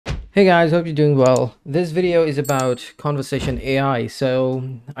Hey guys, hope you're doing well. This video is about conversation AI. So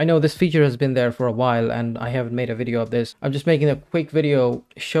I know this feature has been there for a while and I haven't made a video of this. I'm just making a quick video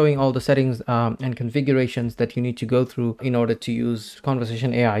showing all the settings and configurations that you need to go through in order to use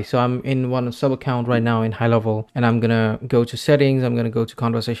conversation AI. So I'm in one sub account right now in HIGHLEVEL and I'm gonna go to settings. I'm gonna go to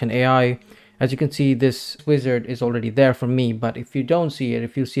conversation AI. As you can see, this wizard is already there for me, but if you don't see it,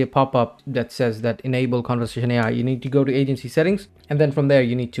 if you see a pop-up that says that enable conversation AI, you need to go to agency settings, and then from there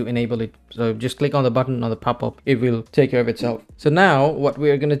you need to enable it. So just click on the button on the pop-up, it will take care of itself. So now what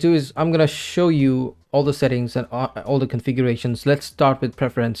we're going to do is I'm going to show you all the settings and all the configurations. Let's start with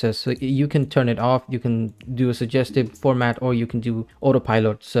preferences. So you can turn it off, you can do a suggestive format, or you can do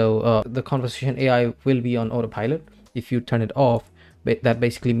autopilot. So the conversation AI will be on autopilot. If you turn it off, that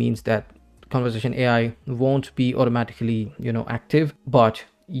basically means that conversation AI won't be automatically, active, but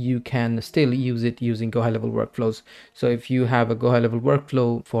you can still use it using GoHighLevel workflows. So if you have a GoHighLevel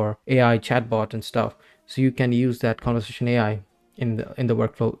workflow for AI chatbot and stuff, so you can use that conversation AI in the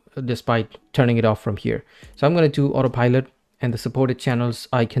workflow despite turning it off from here. So I'm going to do autopilot, and the supported channels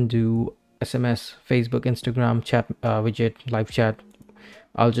I can do SMS, Facebook, Instagram, chat widget, live chat.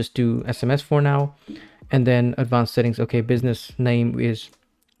 I'll just do SMS for now. And then advanced settings. Okay, business name is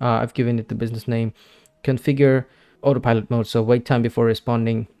I've given it the business name. Configure autopilot mode, so wait time before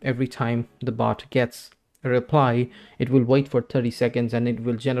responding. Every time the bot gets a reply, it will wait for 30 seconds and it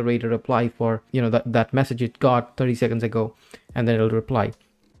will generate a reply for that message it got 30 seconds ago, and then it'll reply.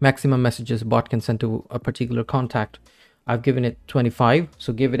 Maximum messages bot can send to a particular contact, I've given it 25,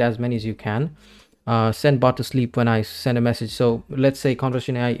 so give it as many as you can. Send bot to sleep when I send a message. So let's say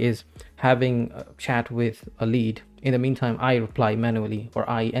conversation AI is having a chat with a lead. In the meantime, I reply manually, or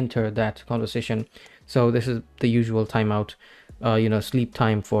I enter that conversation. So this is the usual timeout, sleep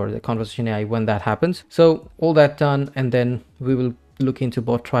time for the conversation AI when that happens. So all that done, and then we will look into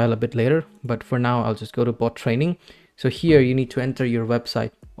bot trial a bit later. But for now, I'll just go to bot training. So here you need to enter your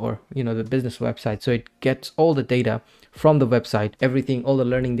website, or the business website. So it gets all the data from the website, everything, all the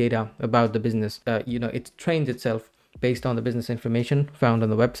learning data about the business. It trains itself based on the business information found on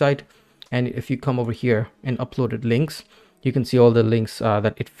the website. And if you come over here and uploaded links, you can see all the links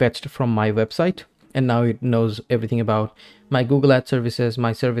that it fetched from my website. And now it knows everything about my Google Ads services,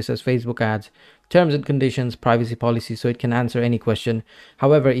 my services, Facebook ads, terms and conditions, privacy policy, so it can answer any question.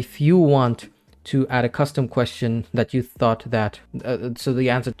 However, if you want to add a custom question that you thought that, so the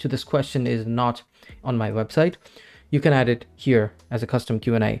answer to this question is not on my website, you can add it here as a custom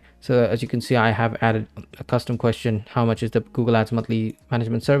Q&A. So as you can see, I have added a custom question: how much is the Google Ads monthly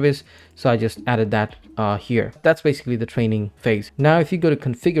management service? So I just added that here. That's basically the training phase. Now, if you go to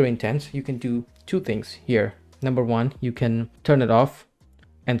configure intents, you can do two things here. Number one, you can turn it off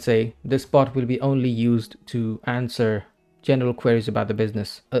and say this bot will be only used to answer general queries about the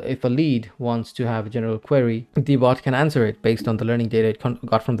business. If a lead wants to have a general query, the bot can answer it based on the learning data it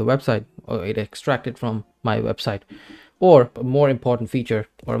got from the website, or it extracted from my website. Or a more important feature,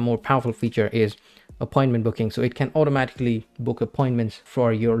 or a more powerful feature, is appointment booking. So it can automatically book appointments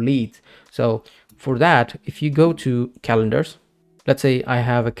for your leads. So for that, if you go to calendars, let's say I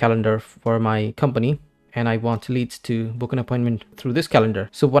have a calendar for my company and I want leads to book an appointment through this calendar.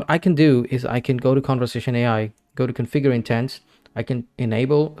 So what I can do is I can go to conversation AI, go to configure intents, I can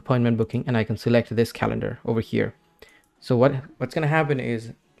enable appointment booking, and I can select this calendar over here. So what's going to happen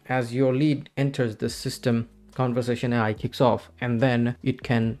is, as your lead enters the system, conversation AI kicks off, and then it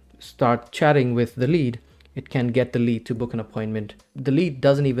can start chatting with the lead. It can get the lead to book an appointment. The lead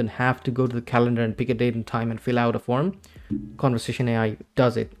doesn't even have to go to the calendar and pick a date and time and fill out a form. Conversation AI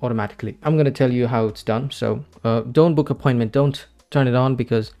does it automatically. I'm going to tell you how it's done. So don't book appointment, don't turn it on,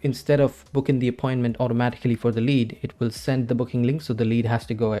 because instead of booking the appointment automatically for the lead, it will send the booking link. So the lead has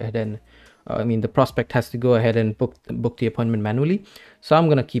to go ahead and the prospect has to go ahead and book the appointment manually. So I'm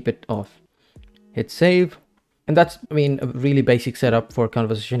going to keep it off. Hit save. And that's, a really basic setup for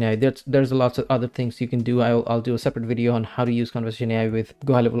conversation AI. There's lots of other things you can do. I'll do a separate video on how to use conversation AI with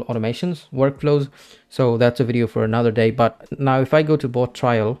GoHighLevel automations, workflows. So that's a video for another day. But now if I go to bot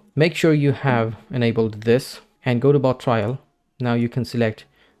trial, make sure you have enabled this and go to bot trial. Now you can select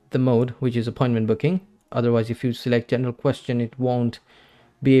the mode, which is appointment booking. Otherwise, if you select general question, it won't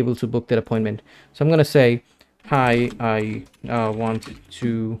be able to book that appointment. So I'm going to say, hi, I want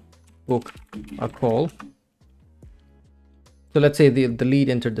to book a call. So let's say the lead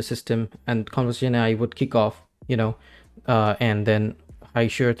entered the system and conversation AI would kick off, and then, hi,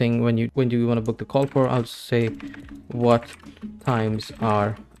 sure thing. When do you want to book the call for? I'll say, what times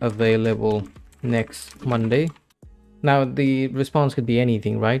are available next Monday? Now the response could be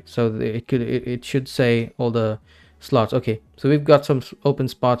anything, right? So it should say all the slots. Okay, so we've got some open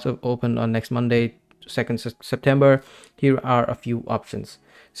spots open on next Monday, 2nd September. Here are a few options.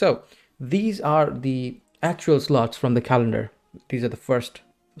 So these are the actual slots from the calendar. These are the first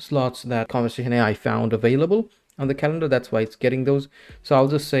slots that Conversation AI found available on the calendar. That's why it's getting those. So I'll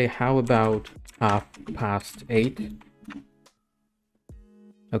just say, how about 8:30?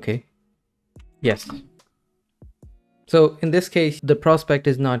 Okay, yes. So in this case, the prospect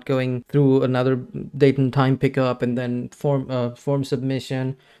is not going through another date and time pickup and then form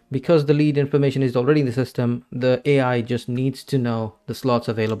submission. Because the lead information is already in the system, the AI just needs to know the slots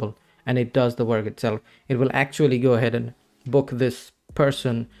available, and it does the work itself. It will actually go ahead and book this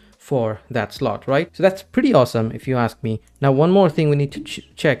person for that slot, right? So that's pretty awesome if you ask me. Now, one more thing we need to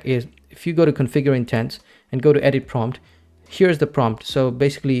check is if you go to configure intents and go to edit prompt, here's the prompt. So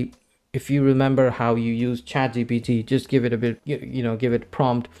basically, if you remember how you use ChatGPT, just give it a bit, give it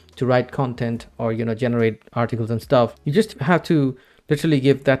prompt to write content or, generate articles and stuff. You just have to literally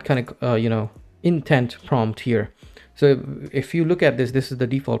give that kind of, intent prompt here. So if you look at this, this is the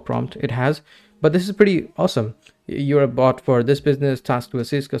default prompt it has, but this is pretty awesome. You're a bot for this business, tasked to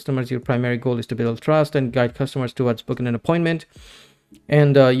assist customers. Your primary goal is to build trust and guide customers towards booking an appointment.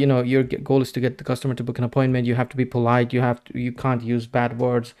 And your goal is to get the customer to book an appointment. You have to be polite. You can't use bad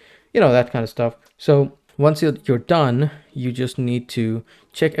words, that kind of stuff. So once you're done, you just need to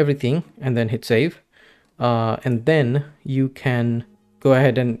check everything and then hit save. And then you can go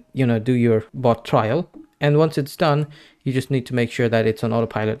ahead and, do your bot trial. And once it's done, you just need to make sure that it's on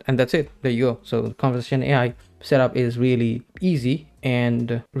autopilot, and that's it. There you go. So the Conversation AI setup is really easy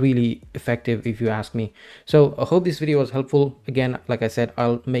and really effective, if you ask me. So I hope this video was helpful. Again, like I said,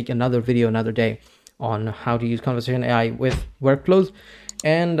 I'll make another video another day on how to use Conversation AI with workflows,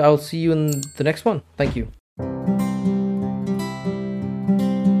 and I'll see you in the next one. Thank you.